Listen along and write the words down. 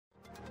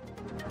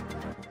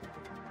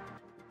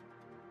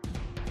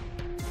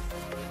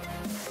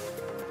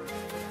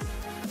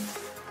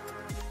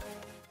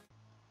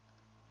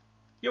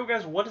Yo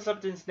guys, what is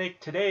up? It's Nick.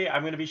 Today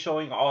I'm going to be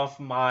showing off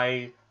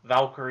my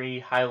Valkyrie,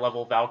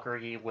 high-level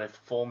Valkyrie with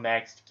full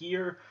maxed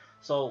gear.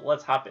 So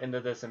let's hop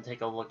into this and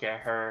take a look at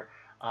her.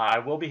 I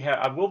will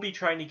be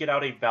trying to get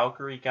out a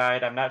Valkyrie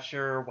guide. I'm not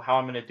sure how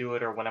I'm going to do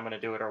it or when I'm going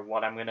to do it or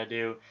what I'm going to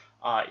do.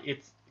 I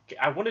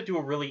want to do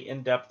a really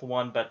in-depth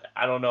one, but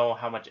I don't know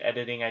how much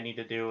editing I need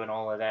to do and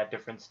all of that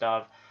different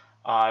stuff.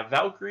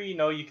 Valkyrie,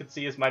 you can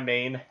see is my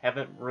main.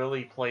 Haven't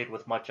really played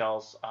with much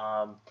else.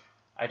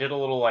 I did a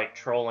little like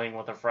trolling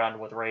with a friend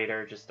with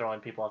Raider, just throwing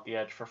people off the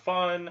edge for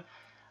fun.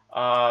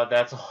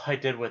 That's all I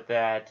did with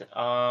that.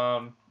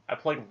 I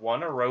played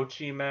one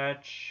Orochi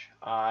match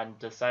and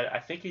decided I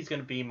think he's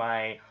gonna be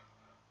my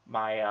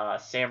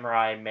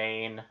samurai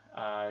main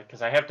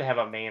because I have to have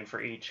a main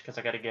for each because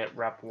I got to get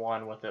rep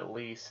 1 with at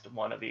least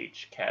one of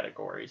each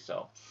category.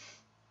 So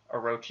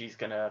Orochi's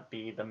gonna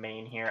be the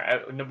main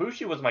here.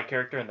 Nobushi was my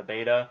character in the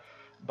beta.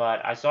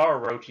 But I saw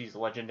Orochi's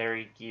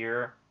legendary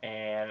gear,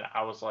 and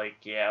I was like,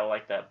 yeah, I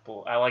like that.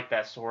 I like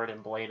that sword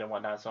and blade and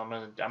whatnot. So I'm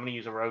gonna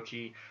use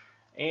Orochi,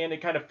 and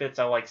it kind of fits.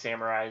 I like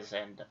samurais,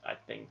 and I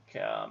think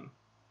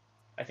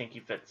he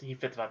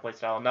fits my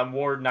playstyle. And then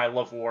Warden, I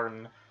love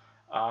Warden.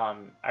 I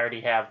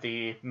already have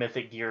the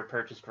mythic gear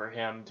purchased for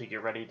him to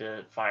get ready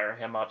to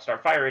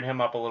start firing him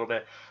up a little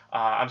bit.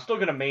 I'm still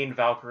gonna main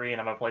Valkyrie, and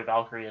I'm gonna play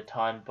Valkyrie a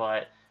ton,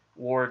 but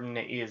Warden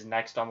is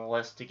next on the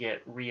list to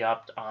get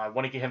re-upped. I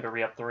want to get him to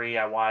re-up 3.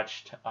 I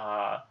watched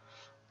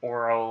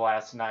Oro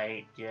last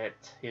night get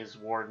his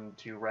Warden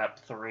to rep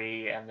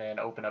 3 and then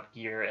open up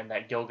gear, and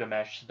that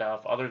Gilgamesh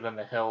stuff, other than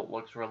the hilt,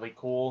 looks really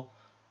cool.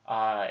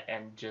 I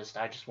just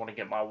want to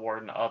get my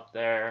Warden up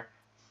there.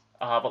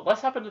 But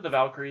let's hop into the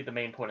Valkyrie, the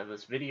main point of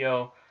this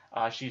video.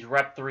 She's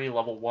rep 3,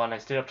 level 1. I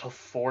stayed up till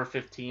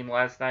 4:15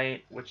 last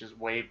night, which is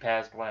way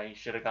past when I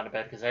should have gone to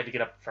bed because I had to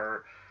get up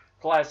for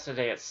class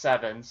today at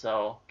 7,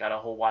 so got a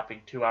whole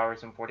whopping 2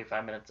 hours and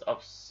 45 minutes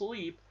of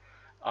sleep.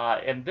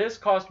 And this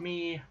cost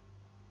me,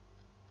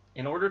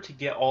 in order to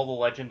get all the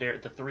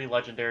 3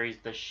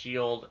 legendaries, the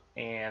shield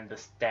and the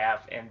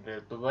staff and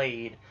the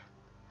blade,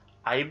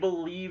 I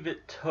believe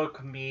it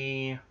took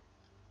me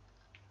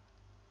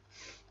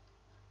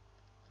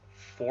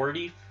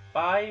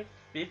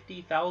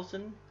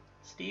 50,000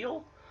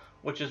 steel,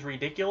 which is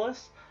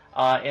ridiculous.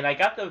 And I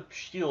got the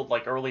shield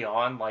like early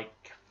on, like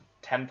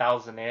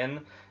 10,000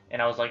 in,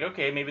 and I was like,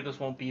 okay, maybe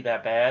this won't be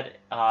that bad.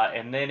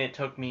 And then it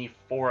took me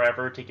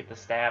forever to get the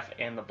staff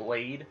and the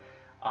blade.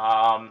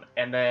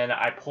 And then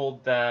I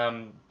pulled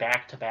them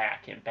back to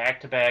back in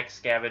back-to-back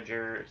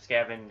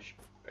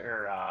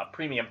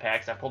premium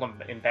packs. I pulled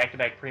them in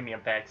back-to-back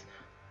premium packs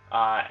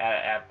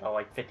at the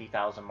like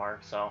 50,000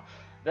 mark. So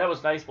that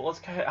was nice. But let's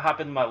hop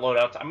into my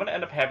loadouts. I'm gonna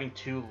end up having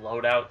 2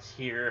 loadouts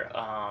here.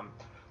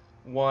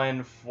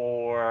 One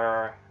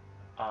for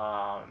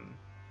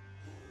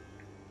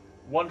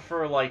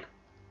like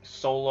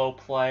solo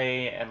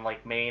play and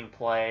like main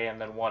play,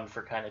 and then one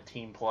for kind of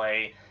team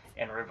play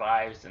and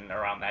revives and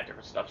around that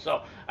different stuff.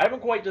 So I haven't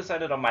quite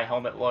decided on my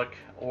helmet look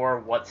or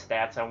what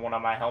stats I want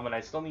on my helmet.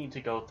 I still need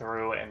to go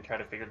through and try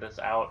to figure this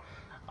out.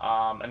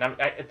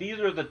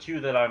 These are the 2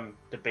 that I'm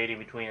debating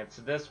between. It's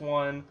this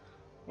one,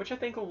 which I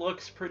think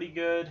looks pretty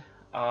good,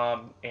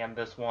 and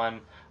this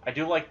one. I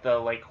do like the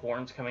like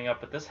horns coming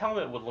up, but this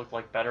helmet would look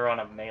like better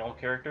on a male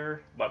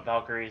character, but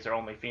Valkyries are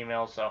only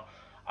female, so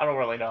I don't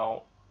really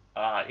know.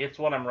 It's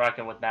what I'm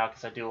rocking with now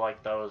because I do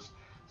like those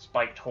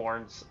spiked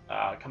horns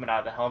coming out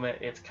of the helmet.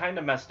 It's kind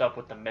of messed up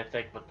with the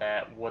mythic with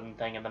that wooden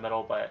thing in the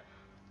middle, but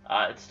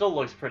it still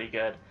looks pretty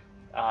good.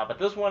 But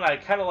this one, I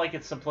kind of like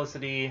its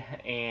simplicity,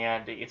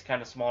 and it's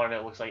kind of smaller, and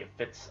it looks like it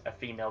fits a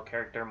female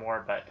character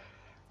more. But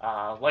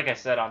like I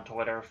said on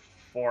Twitter,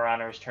 For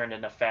Honor's turned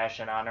into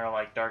Fashion Honor,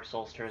 like Dark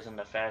Souls turns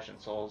into Fashion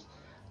Souls.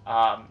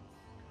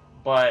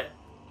 But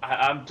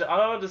I'm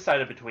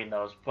undecided between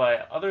those,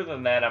 but other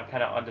than that, I'm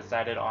kind of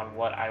undecided on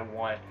what I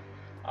want.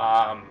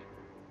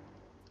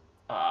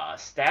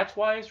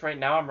 Stats-wise, right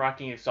now I'm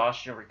rocking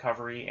Exhaustion,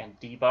 Recovery, and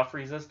Debuff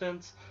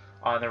Resistance.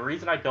 The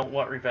reason I don't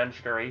want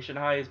Revenge Duration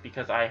High is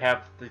because I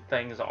have the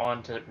things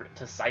on to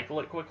cycle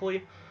it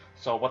quickly.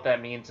 So what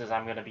that means is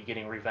I'm going to be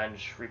getting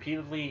Revenge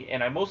repeatedly,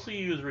 and I mostly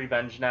use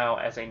Revenge now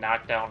as a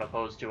knockdown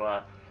opposed to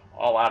a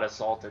all-out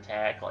assault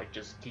attack, like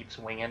just keep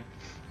swinging.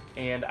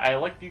 And I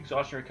like the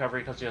Exhaustion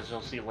Recovery because, as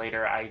you'll see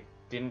later, I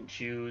didn't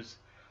choose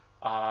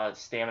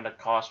stamina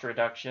cost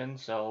reduction,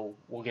 so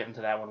we'll get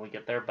into that when we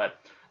get there. But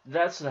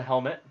that's the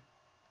helmet.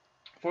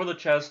 For the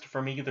chest,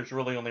 for me, there's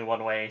really only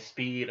one way: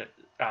 speed,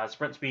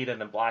 sprint speed, and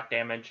then block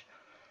damage.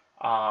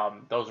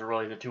 Those are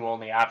really the 2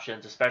 only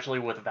options, especially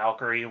with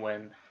Valkyrie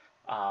when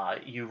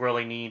you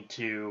really need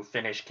to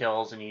finish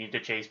kills and you need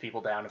to chase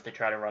people down if they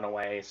try to run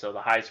away. So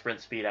the high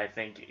sprint speed, I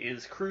think,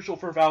 is crucial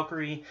for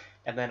Valkyrie.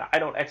 And then I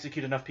don't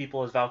execute enough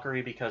people as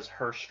Valkyrie because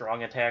her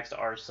strong attacks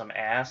are some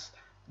ass.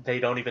 They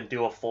don't even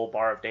do a full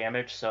bar of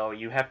damage, so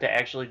you have to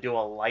actually do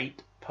a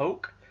light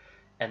poke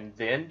and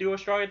then do a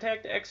strong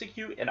attack to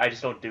execute, and I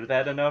just don't do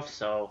that enough.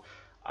 So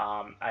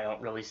I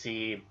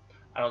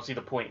don't see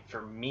the point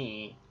for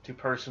me to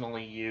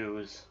personally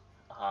use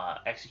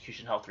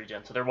execution health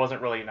regen, so there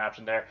wasn't really an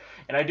option there.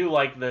 And I do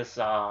like this.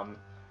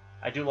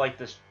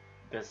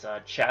 This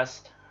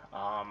chest.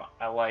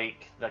 I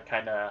like the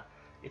kind of,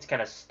 it's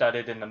kind of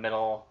studded in the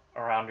middle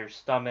around her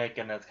stomach,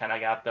 and it's kind of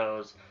got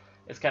those.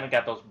 It's kind of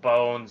got those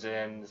bones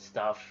and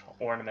stuff,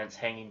 ornaments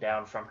hanging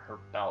down from her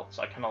belt.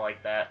 So I kind of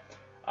like that.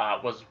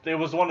 It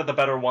was one of the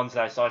better ones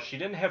that I saw. She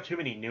didn't have too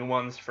many new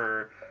ones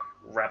for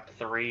Rep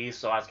 3,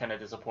 so I was kind of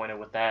disappointed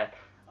with that.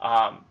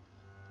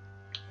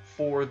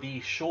 For the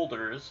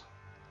shoulders,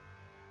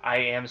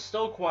 I'm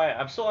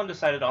still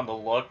undecided on the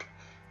look,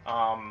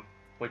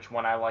 which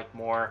one I like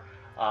more.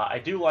 I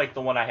do like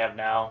the one I have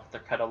now.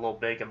 They're kind of a little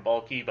big and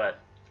bulky, but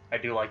I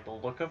do like the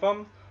look of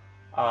them.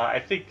 I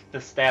think the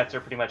stats are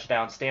pretty much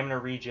down. Stamina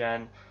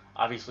regen,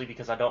 obviously,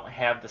 because I don't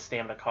have the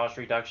stamina cost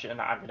reduction.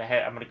 I'm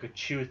gonna go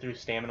chew through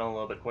stamina a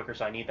little bit quicker,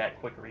 so I need that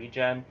quick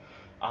regen.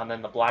 And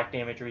then the black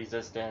damage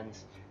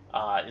resistance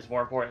is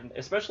more important,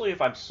 especially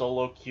if I'm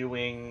solo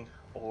queuing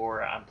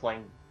or I'm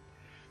playing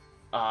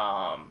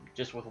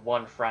just with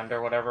one friend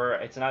or whatever.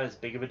 It's not as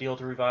big of a deal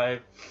to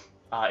revive.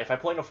 If I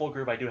play in a full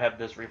group, I do have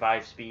this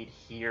revive speed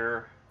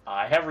here.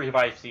 I have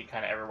revive speed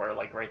kind of everywhere,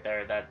 like right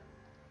there. That,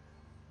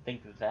 I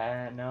think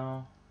that,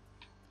 no.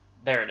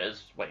 There it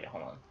is. Wait,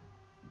 hold on.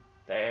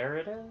 There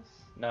it is?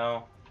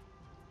 No.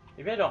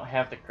 Maybe I don't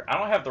have the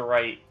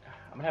right,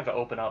 I'm gonna have to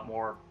open up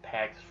more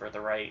packs for the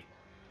right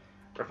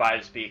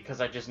revive speed, because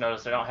I just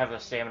noticed I don't have the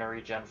stamina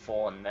regen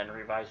full, and then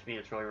revive speed,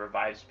 it's really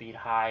revive speed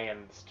high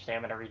and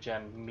stamina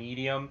regen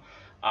medium.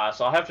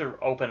 So I'll have to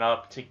open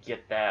up to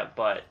get that,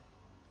 but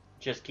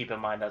just keep in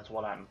mind that's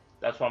what I'm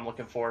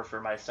looking for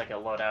my second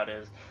loadout,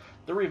 is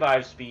the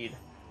revive speed.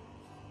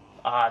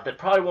 That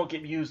probably won't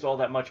get used all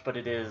that much, but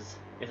it is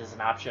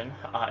an option.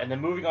 And then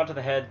moving on to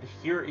the head,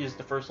 here is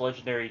the first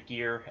legendary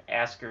gear,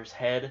 Asker's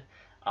head.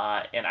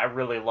 And I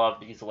really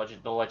love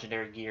the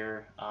legendary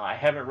gear. I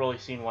haven't really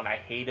seen one I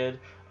hated.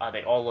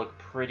 They all look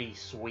pretty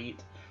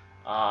sweet.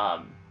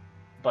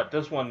 But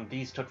this one,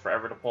 these took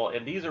forever to pull,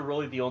 and these are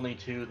really the only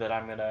two that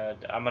I'm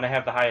gonna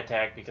have the high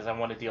attack because I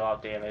want to deal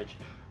out damage.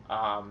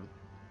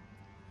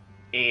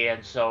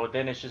 And so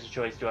then it's just a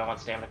choice, do I want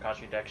stamina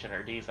cost reduction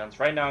or defense?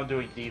 Right now I'm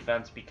doing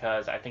defense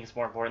because I think it's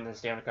more important than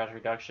stamina cost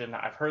reduction.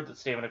 I've heard that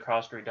stamina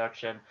cost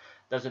reduction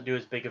doesn't do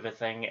as big of a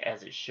thing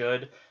as it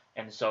should,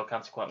 and so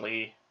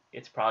consequently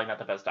it's probably not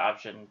the best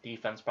option.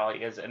 Defense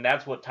probably is, and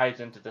that's what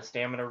ties into the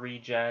stamina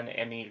regen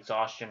and the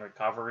exhaustion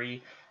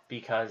recovery,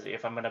 because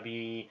if I'm going to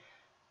be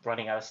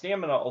running out of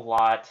stamina a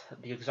lot,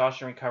 the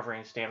exhaustion recovery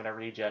and stamina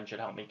regen should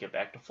help me get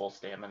back to full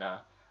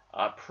stamina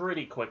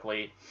pretty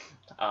quickly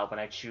when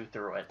I chew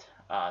through it.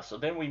 So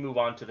then we move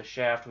on to the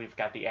shaft. We've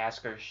got the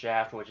Asker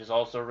shaft, which is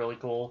also really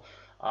cool.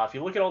 If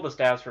you look at all the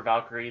stats for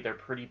Valkyrie, they're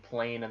pretty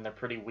plain and they're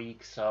pretty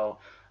weak, so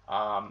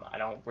I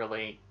don't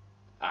really...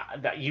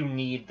 that you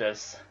need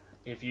this.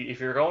 If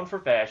you're going for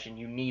fashion,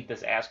 you need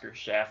this Asker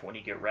shaft when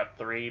you get Rep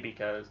 3,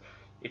 because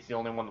it's the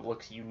only one that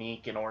looks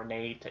unique and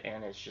ornate,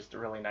 and it's just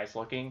really nice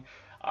looking.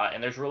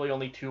 And there's really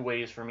only two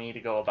ways for me to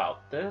go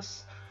about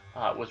this.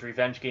 Was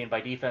revenge gained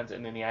by defense,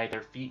 and then the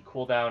either feet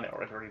cooldown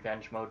or the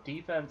revenge mode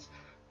defense.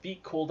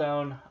 Feet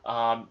cooldown,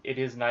 it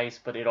is nice,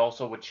 but it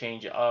also would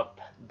change up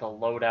the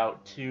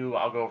loadout too.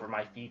 I'll go over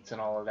my feats and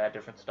all of that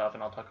different stuff,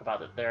 and I'll talk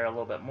about it there a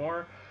little bit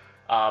more.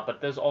 But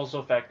this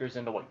also factors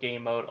into what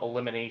game mode,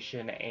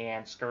 elimination,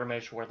 and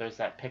skirmish, where there's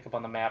that pickup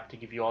on the map to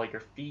give you all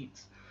your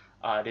feats.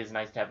 It is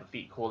nice to have a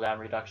feet cooldown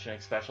reduction,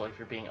 especially if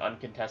you're being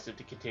uncontested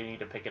to continue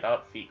to pick it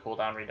up. Feet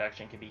cooldown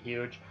reduction can be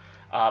huge.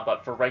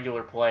 But for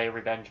regular play,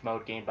 revenge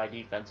mode gained by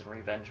defense and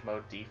revenge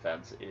mode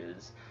defense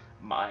is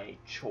my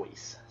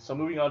choice. So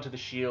moving on to the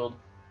shield,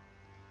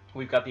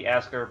 we've got the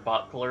Asker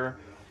buckler,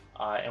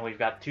 and we've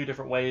got two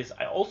different ways.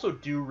 I also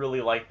do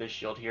really like this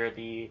shield here,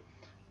 the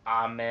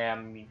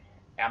Amamura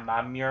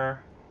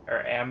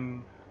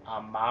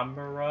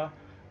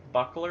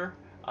buckler.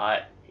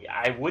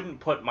 I wouldn't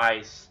put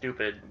my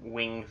stupid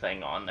wing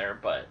thing on there,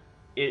 but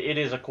it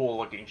is a cool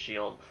looking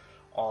shield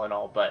all in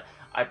all. But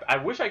I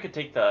wish I could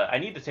take I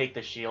need to take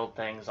the shield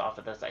things off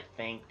of this, I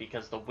think,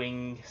 because the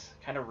wings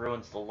kind of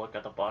ruins the look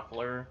of the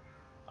buckler.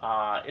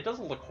 It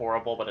doesn't look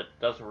horrible, but it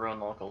does ruin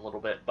the look a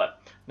little bit.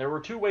 But there were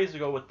two ways to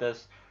go with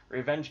this.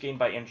 Revenge gained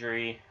by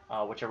injury,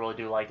 which I really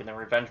do like, and then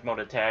revenge mode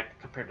attack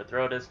compared to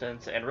throw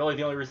distance. And really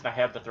the only reason I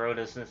have the throw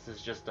distance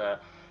is just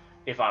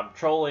if I'm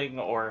trolling,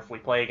 or if we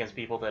play against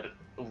people that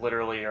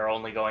literally are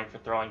only going for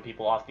throwing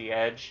people off the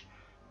edge,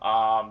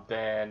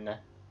 then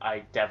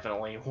I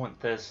definitely want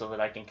this so that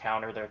I can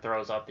counter their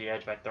throws off the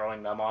edge by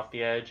throwing them off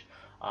the edge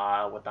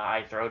with the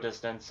high throw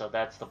distance. So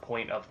that's the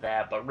point of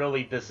that. But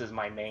really, this is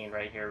my main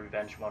right here,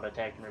 revenge mode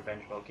attack and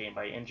revenge mode gained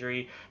by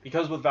injury.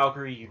 Because with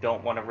Valkyrie, you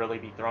don't want to really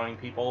be throwing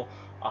people.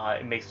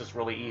 It makes this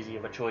really easy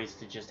of a choice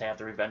to just have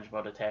the revenge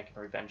mode attack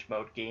and revenge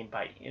mode gained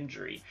by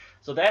injury.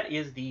 So that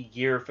is the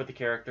gear for the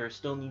character.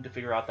 Still need to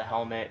figure out the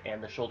helmet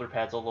and the shoulder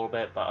pads a little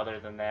bit, but other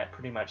than that,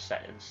 pretty much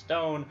set in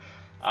stone.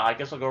 I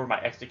guess I'll go over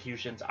my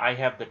executions. I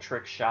have the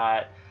trick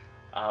shot.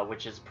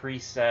 which is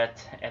preset,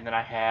 and then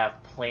I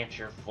have Plant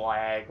Your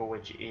Flag,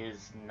 which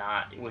is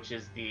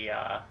the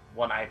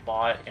one I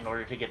bought in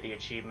order to get the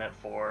achievement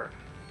for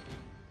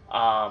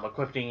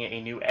equipping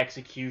a new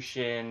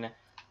execution,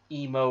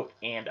 emote,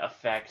 and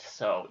effect.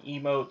 So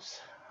emotes,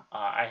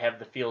 I have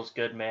the Feels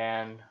Good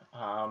Man,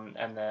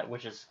 and then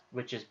which is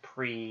like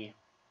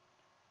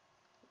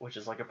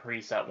a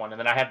preset one, and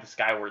then I have the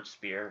Skyward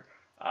Spear,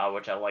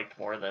 which I liked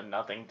more than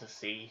Nothing to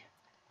See.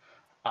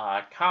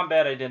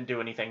 Combat, I didn't do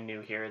anything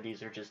new here.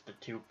 These are just the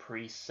 2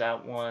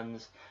 preset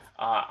ones.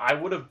 I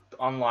would have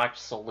unlocked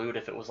Salute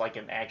if it was like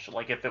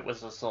if it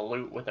was a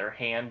salute with her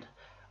hand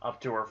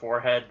up to her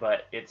forehead,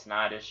 but it's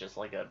not. It's just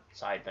like a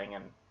side thing,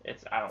 and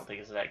I don't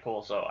think it's that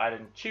cool, so I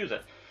didn't choose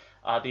it.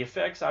 The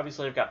effects,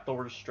 obviously, I've got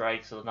Thor's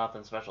Strike, so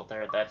nothing special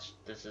there.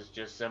 This is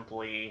just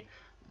simply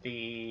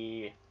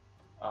the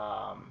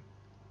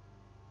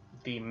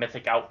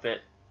mythic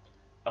outfit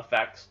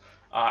effects.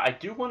 I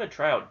do want to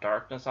try out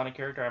darkness on a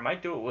character. I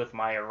might do it with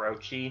my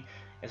Orochi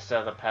instead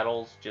of the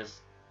petals,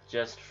 just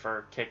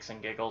for kicks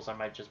and giggles. I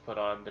might just put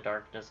on the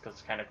darkness because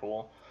it's kind of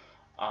cool.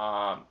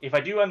 If I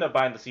do end up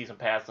buying the season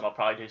pass, then I'll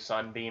probably do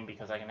Sunbeam,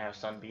 because I can have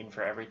Sunbeam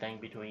for everything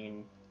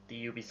between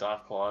the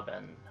Ubisoft Club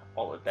and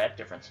all of that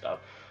different stuff.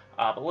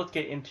 But let's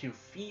get into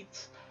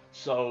feats.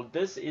 So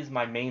this is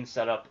my main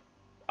setup.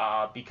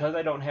 Because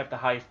I don't have the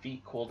high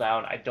feat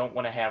cooldown, I don't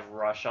want to have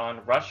Rush on.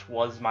 Rush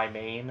was my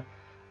main.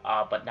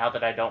 But now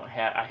that I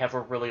have a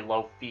really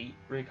low feat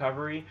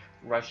recovery,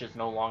 Rush is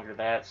no longer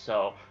that,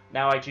 so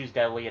now I choose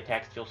Deadly.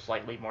 Attacks deal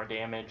slightly more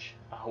damage,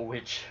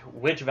 which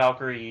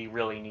Valkyrie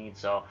really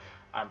needs, so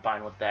I'm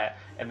fine with that.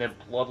 And then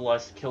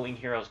Bloodlust, killing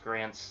heroes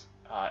grants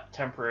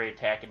temporary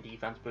attack and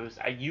defense boost.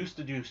 I used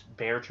to do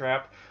Bear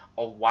Trap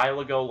a while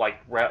ago, like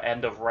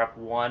end of Rep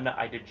 1,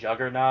 I did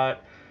Juggernaut,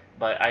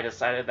 but I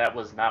decided that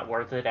was not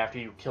worth it. After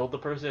you killed the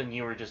person,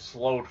 you were just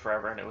slowed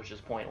forever, and it was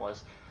just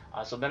pointless.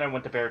 So then I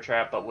went to Bear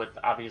Trap, but with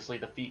obviously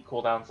the feat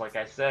cooldowns, like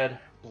I said,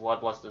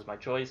 Bloodlust is my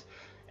choice.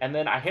 And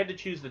then I had to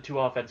choose the 2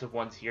 offensive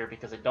ones here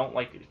because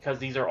because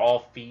these are all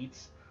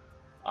feats.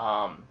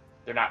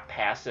 They're not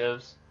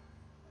passives.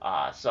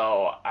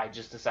 So I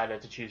just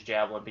decided to choose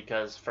Javelin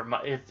because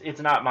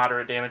it's not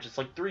moderate damage. It's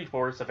like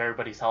 3/4 of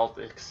everybody's health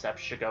except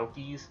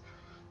Shigoki's.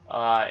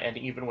 And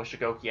even with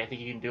Shigoki, I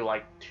think you can do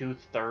like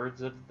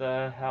 2/3 of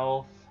the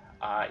health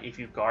if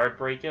you guard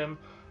break him.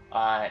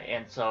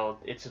 And so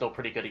it's still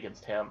pretty good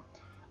against him.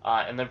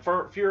 And then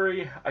for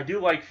Fury, I do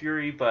like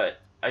Fury,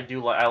 but I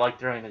like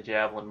throwing the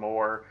Javelin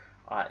more.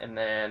 And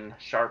then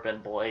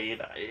Sharpen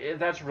Blade,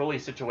 that's really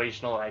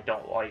situational, and I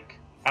don't like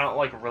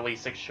really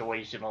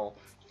situational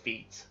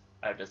feats,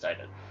 I've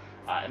decided.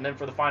 And then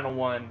for the final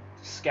one,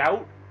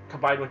 Scout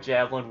combined with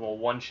Javelin will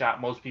one-shot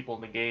most people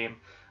in the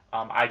game.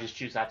 I just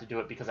choose not to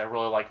do it because I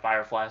really like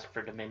Fire Flask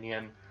for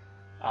Dominion.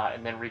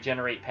 And then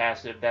Regenerate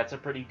passive, that's a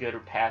pretty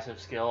good passive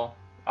skill.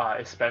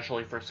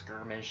 Especially for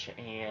skirmish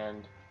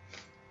and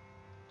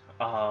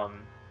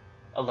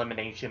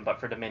elimination, but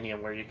for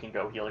Dominion, where you can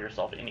go heal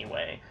yourself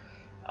anyway,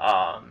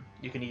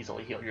 you can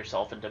easily heal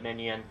yourself in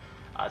Dominion.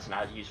 It's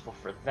not useful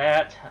for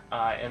that.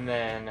 And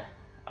then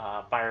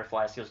Fire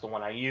Flask is the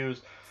one I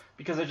use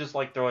because I just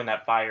like throwing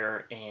that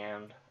fire,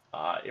 and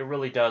it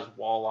really does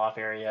wall off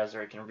areas,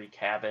 or it can wreak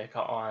havoc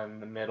on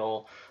the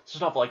middle,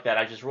 stuff like that.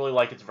 I just really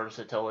like its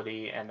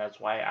versatility, and that's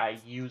why I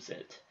use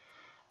it.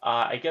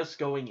 I guess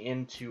going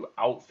into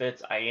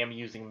outfits, I am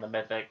using the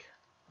Mythic.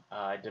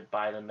 I did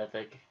buy the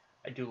Mythic.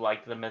 I do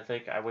like the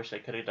Mythic. I wish I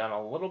could have done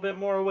a little bit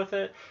more with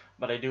it,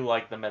 but I do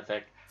like the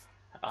Mythic.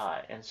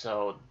 And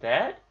so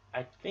that,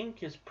 I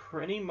think, is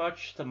pretty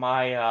much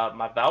my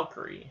my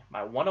Valkyrie.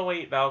 My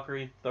 108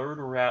 Valkyrie, 3rd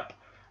rep.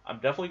 I'm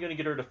definitely going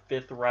to get her to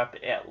 5th rep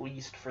at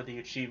least for the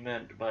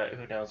achievement, but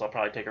who knows, I'll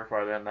probably take her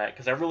farther than that,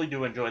 because I really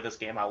do enjoy this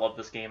game. I love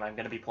this game. I'm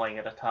going to be playing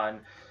it a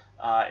ton.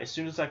 As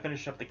soon as I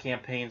finish up the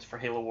campaigns for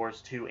Halo Wars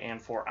 2 and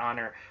For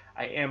Honor,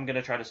 I am going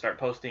to try to start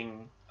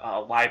posting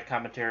live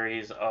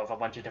commentaries of a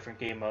bunch of different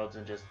game modes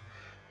and just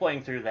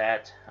playing through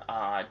that.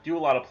 Do a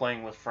lot of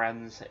playing with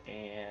friends,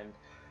 and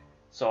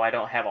so I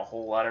don't have a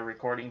whole lot of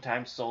recording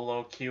time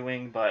solo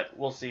queuing, but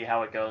we'll see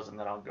how it goes, and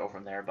then I'll go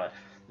from there. But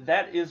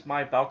that is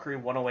my Valkyrie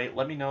 108.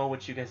 Let me know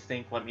what you guys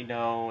think. Let me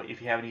know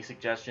if you have any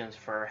suggestions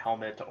for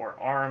helmet or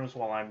arms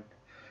while I'm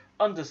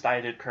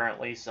undecided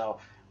currently, so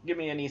give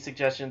me any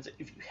suggestions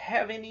if you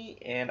have any,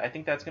 and I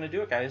think that's going to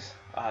do it, guys.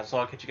 So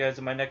I'll catch you guys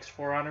in my next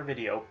For Honor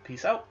video.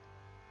 Peace out.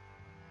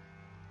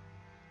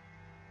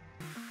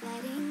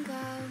 Letting go,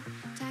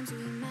 times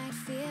we might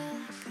feel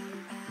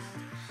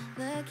compelled,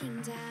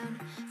 looking down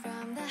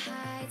from the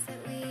heights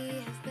that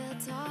we have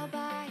built all by